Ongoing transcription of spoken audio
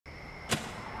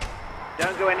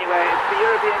Don't go anywhere. It's the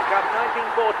European Cup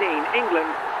 1914, England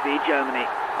v Germany,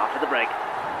 after the break.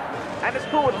 And it's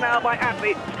forward now by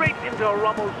Attlee, straight into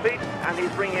Rommel's feet, and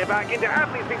he's bringing it back into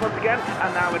Attlee's feet once again,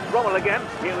 and now it's Rommel again.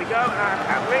 Here we go, and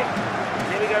Attlee.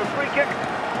 Here we go, free kick,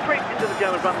 straight into the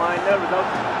German front line, no result.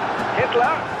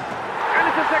 Hitler, and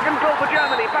it's a second goal for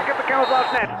Germany, back at the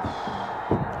camouflage net.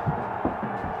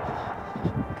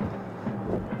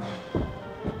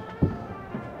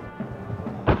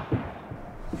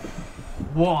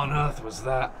 What on earth was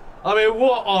that? I mean,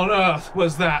 what on earth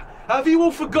was that? Have you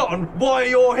all forgotten why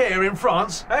you're here in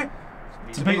France, eh?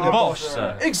 To beat the Bosch,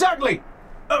 sir. Exactly!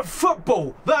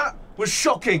 Football! That was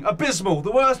shocking, abysmal,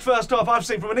 the worst first half I've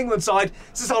seen from an England side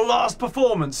since our last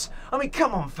performance. I mean,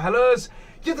 come on, fellas.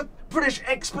 You're the British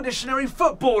expeditionary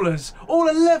footballers. All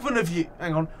 11 of you.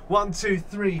 Hang on. 1, 2,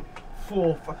 3,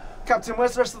 4, 5. Captain,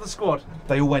 where's the rest of the squad?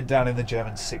 They all went down in the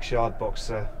German 6-yard box,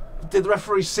 sir. Did the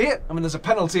referee see it? I mean, there's a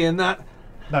penalty in that.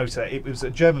 No, sir, it was a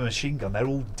German machine gun. They're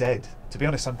all dead. To be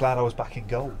honest, I'm glad I was back in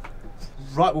goal.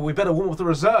 Right, well, we better warm up the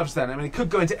reserves then. I mean, it could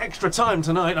go into extra time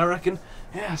tonight, I reckon.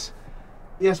 Yes.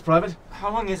 Yes, Private?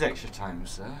 How long is extra time,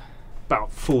 sir?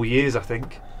 About 4 years, I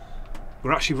think.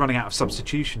 We're actually running out of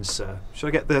substitutions, sir. Should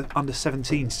I get the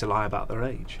under-17s to lie about their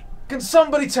age? Can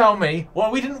somebody tell me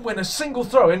why we didn't win a single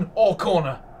throw-in or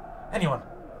corner? Anyone?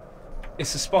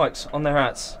 It's the spikes on their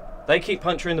hats. They keep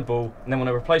puncturing the ball, and then when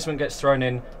a replacement gets thrown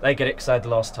in, they get it because they had the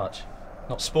last touch.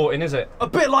 Not sporting, is it? A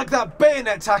bit like that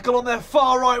bayonet tackle on their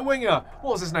far-right winger.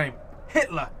 What was his name?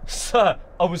 Hitler. Sir,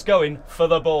 I was going for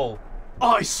the ball.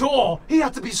 I saw. He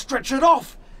had to be stretchered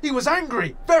off. He was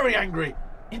angry, very angry.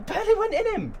 It barely went in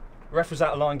him. The ref was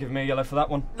out of line giving me a yellow for that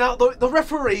one. Now, the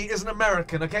referee is an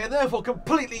American, okay, and therefore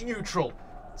completely neutral,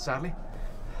 sadly.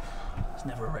 It's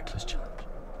never a reckless challenge.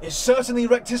 It certainly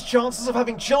wrecked his chances of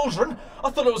having children.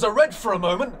 I thought it was a red for a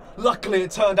moment. Luckily,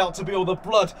 it turned out to be all the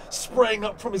blood spraying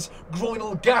up from his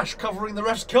groinal gash covering the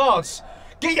ref's cards.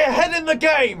 Get your head in the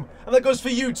game! And that goes for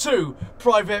you too,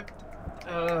 Private...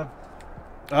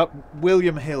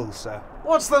 William Hill, sir.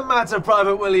 What's the matter,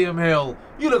 Private William Hill?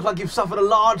 You look like you've suffered a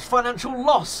large financial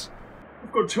loss.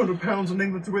 I've got £200 on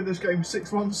England to win this game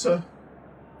 6-1, sir.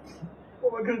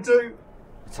 What am I going to do?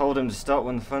 I told him to stop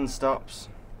when the fun stops.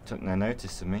 Took no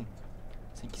notice of me.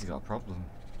 I think he's got a problem.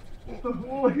 What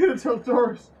am I going to tell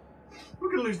Doris? We're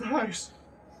going to lose the house.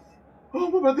 Oh,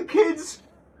 what about the kids?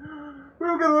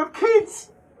 We're going to have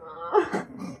kids.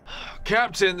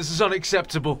 Captain, this is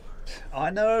unacceptable.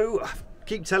 I know. I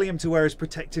keep telling him to wear his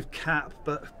protective cap,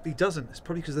 but he doesn't. It's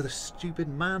probably because of the stupid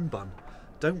man bun.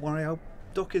 Don't worry, I'll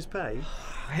dock his pay.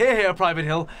 Hear, hear, Private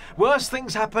Hill. Worse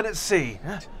things happen at sea.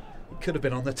 He could have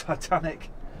been on the Titanic.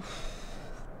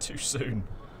 Too soon.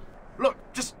 Look,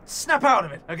 just snap out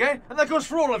of it, okay? And that goes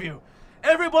for all of you.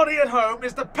 Everybody at home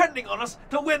is depending on us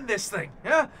to win this thing,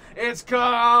 yeah? It's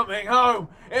coming home.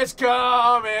 It's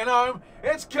coming home.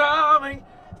 It's coming.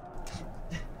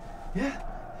 Yeah?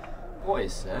 What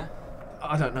is, sir?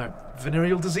 I don't know.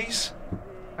 Venereal disease?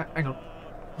 Hang on.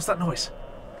 What's that noise?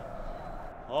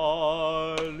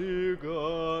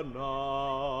 Heilige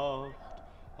Nacht,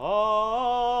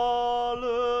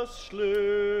 alles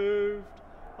schläft,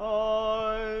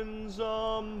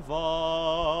 einsam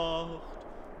wacht,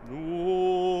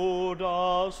 nur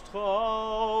das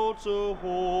traute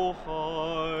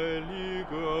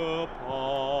hochheilige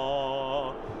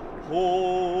Paar,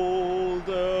 hol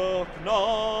der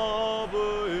Knabe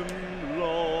im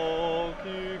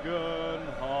lockigen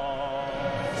Haar.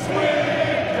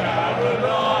 Sweet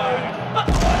Caroline!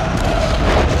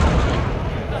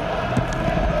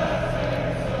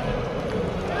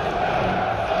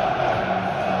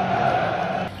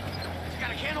 Got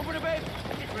a can opener, babe?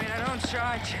 Bring that on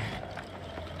charge.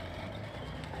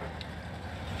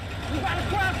 We got a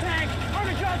crowd tank!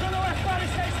 Undercharge on the west body,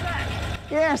 stay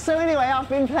stacked! Yeah, so anyway, I've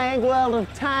been playing World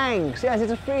of Tanks. Yes,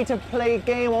 it's a free-to-play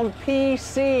game on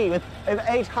PC with over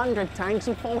 800 tanks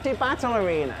and 40 battle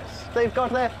arenas. They've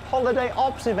got their holiday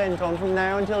ops event on from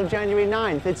now until January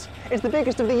 9th. It's the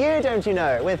biggest of the year, don't you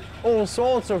know, with all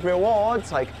sorts of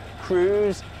rewards like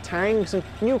crews, tanks, and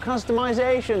new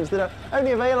customizations that are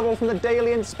only available from the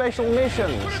daily and special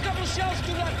missions. Put a couple shells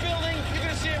through that building, you're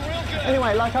gonna see it real good.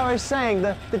 Anyway, like I was saying,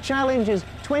 the challenge is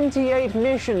 28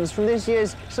 missions from this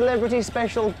year's celebrity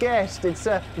special guest. It's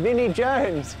Vinnie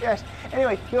Jones, yes.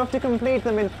 Anyway, you have to complete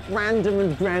them in random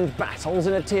and grand battles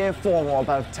in a tier 4 or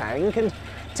above tank and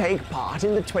take part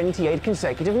in the 28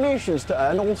 consecutive missions to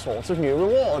earn all sorts of new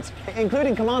rewards,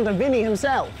 including Commander Vinnie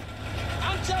himself.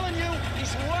 I'm telling you,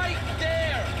 he's right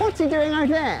there. What's he doing out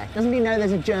there? Doesn't he know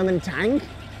there's a German tank?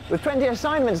 With 20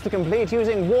 assignments to complete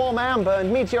using warm amber and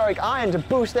meteoric iron to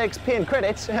boost XP and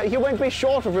credits, you won't be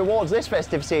short of rewards this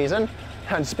festive season.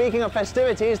 And speaking of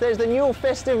festivities, there's the new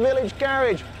Festive Village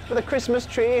Garage with a Christmas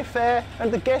tree, fair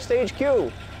and the guest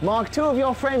HQ. Mark 2 of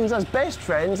your friends as best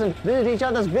friends and visit each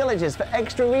other's villages for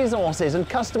extra resources and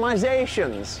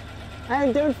customizations.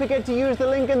 And don't forget to use the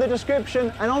link in the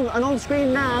description and on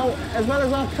screen now, as well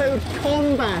as our code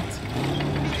COMBAT.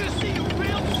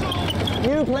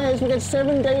 New players will get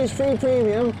 7 days free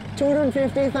premium,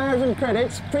 250,000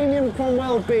 credits, premium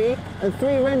Cromwell B, and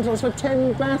 3 rentals for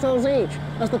 10 battles each.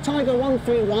 That's the Tiger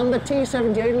 131, the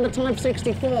T78 and the Type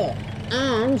 64.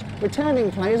 And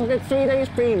returning players will get 3 days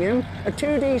premium, a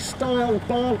 2D style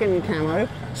bargain camo,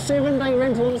 7-day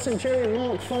rental on the Centurion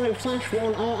Mk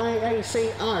 5/1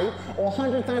 RAAC O, or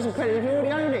 100,000 credits if you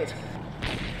already own it.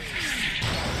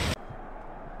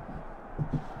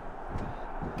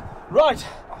 Right,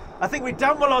 I think we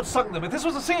damn well outsung them. If this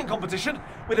was a singing competition,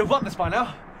 we'd have won this by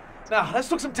now. Now, let's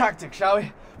talk some tactics, shall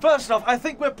we? First off, I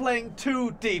think we're playing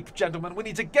too deep, gentlemen. We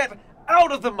need to get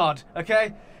out of the mud,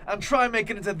 okay? And try and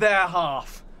make it into their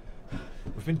half.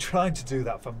 We've been trying to do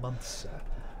that for months, sir.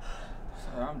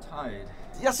 Sir, I'm tired.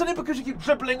 Yes, only because you keep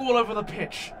dribbling all over the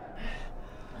pitch.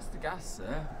 What's the gas,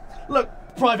 sir? Look,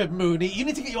 Private Mooney, you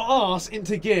need to get your arse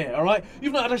into gear, alright?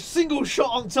 You've not had a single shot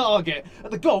on target,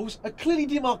 and the goals are clearly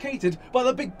demarcated by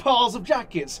the big piles of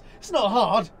jackets. It's not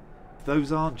hard.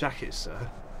 Those aren't jackets,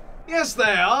 sir. Yes,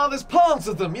 they are. There's piles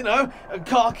of them, you know,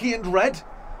 khaki and red.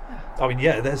 I mean,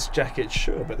 yeah, there's jackets,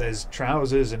 sure, but there's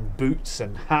trousers and boots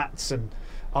and hats and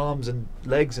arms and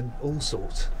legs and all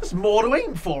sorts. There's more to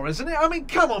aim for, isn't it? I mean,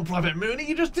 come on, Private Mooney,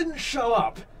 you just didn't show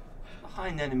up.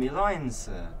 Behind enemy lines,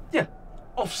 sir. Yeah,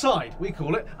 offside, we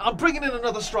call it. I'm bringing in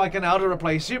another striker now to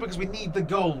replace you because we need the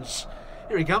goals.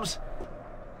 Here he comes.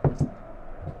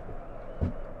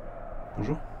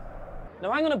 Bonjour.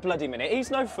 No, hang on a bloody minute.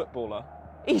 He's no footballer.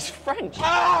 He's French.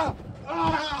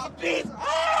 Please!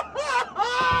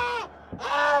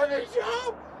 The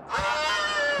job!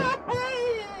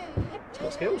 He's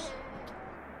got skills.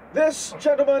 This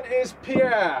gentleman is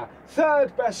Pierre,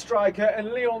 third best striker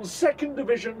in Lyon's 2nd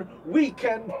division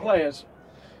weekend players.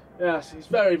 Yes, he's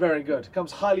very, very good.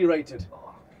 Comes highly rated.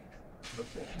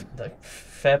 No,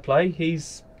 fair play.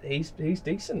 He's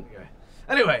decent.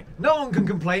 Anyway, no one can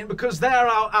complain because they're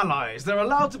our allies. They're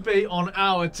allowed to be on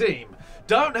our team.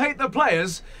 Don't hate the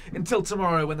players until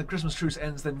tomorrow when the Christmas truce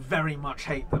ends, then very much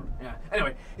hate them. Yeah.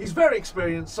 Anyway, he's very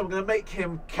experienced, so I'm going to make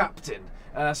him captain.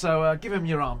 So give him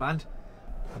your armband.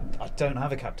 I don't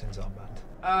have a captain's armband.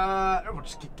 We'll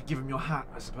just give him your hat,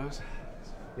 I suppose.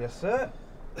 Yes, sir.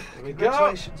 Here we go.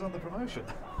 Congratulations on the promotion.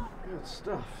 Good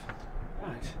stuff.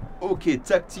 Right. Ok,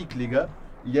 tactique les gars.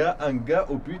 Il y a un gars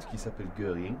au but qui s'appelle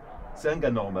Göring. C'est un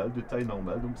gars normal, de taille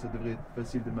normale, donc ça devrait être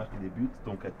facile de marquer des buts.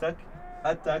 Donc attaque,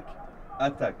 attaque,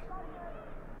 attaque.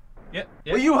 Yep.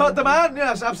 Well, you heard the man?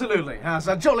 Yes, absolutely. Yes,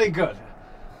 jolly good.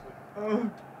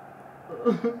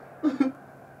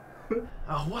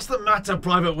 Oh, what's the matter,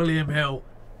 Private William Hill?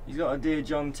 He's got a Dear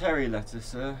John Terry letter,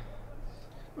 sir.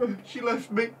 She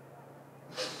left me.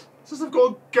 Says I've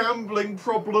got a gambling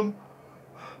problem.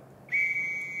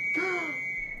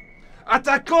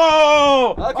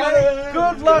 Attaquons! Okay,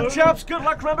 good luck, chaps. Good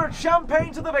luck. Remember,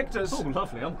 champagne to the victors. Oh,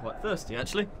 lovely. I'm quite thirsty,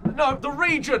 actually. No, the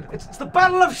region. It's the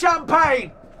Battle of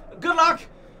Champagne. Good luck.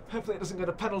 Hopefully it doesn't go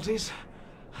to penalties.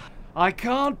 I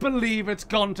can't believe it's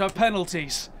gone to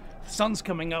penalties. The sun's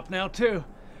coming up now too.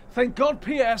 Thank God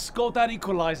PS scored that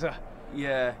equaliser.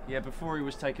 Yeah, before he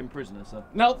was taken prisoner, sir.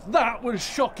 Now that was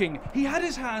shocking. He had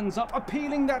his hands up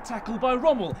appealing that tackle by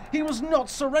Rommel. He was not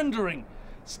surrendering.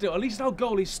 Still, at least our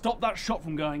goalie stopped that shot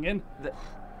from going in.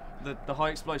 The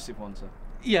high explosive one, sir.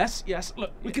 Yes.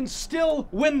 Look, we can still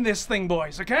win this thing,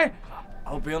 boys, okay?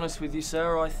 I'll be honest with you,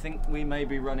 sir. I think we may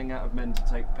be running out of men to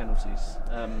take penalties.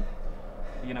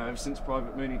 You know, ever since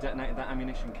Private Mooney detonated that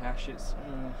ammunition cache, it's...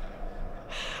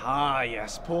 Ah,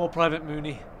 yes, poor Private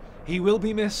Mooney. He will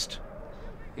be missed.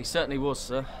 He certainly was,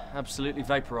 sir. Absolutely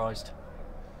vaporised.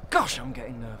 Gosh, I'm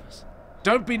getting nervous.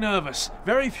 Don't be nervous.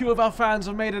 Very few of our fans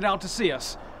have made it out to see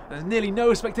us. There's nearly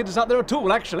no spectators out there at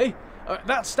all, actually.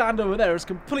 That stand over there is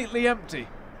completely empty.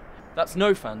 That's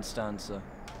no fan stand, sir.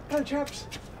 Hello, chaps.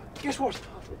 Guess what?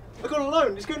 I got a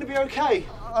loan. It's going to be okay.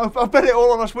 I've bet it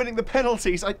all on us winning the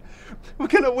penalties. We're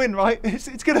going to win, right? It's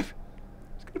going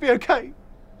to be okay.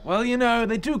 Well, you know,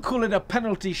 they do call it a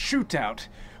penalty shootout.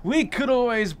 We could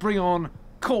always bring on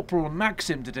Corporal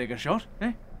Maxim to take a shot,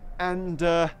 eh? And,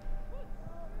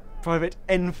 Private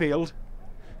Enfield.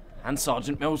 And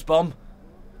Sergeant Millsbomb.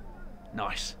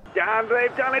 Nice. And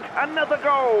they've done it, another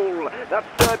goal! That's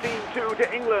 13-2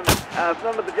 to England, as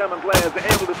none of the German players are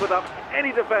able to put up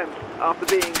any defence after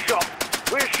being shot.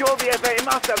 We're sure the FA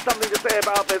must have something to say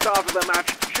about this after the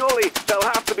match. Surely there'll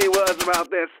have to be words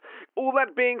about this. All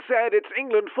that being said, it's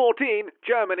England 14,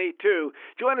 Germany 2.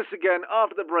 Join us again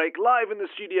after the break, live in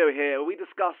the studio here, where we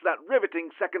discuss that riveting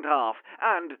second half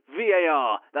and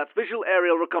VAR, that's visual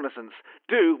aerial reconnaissance.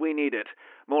 Do we need it?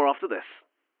 More after this.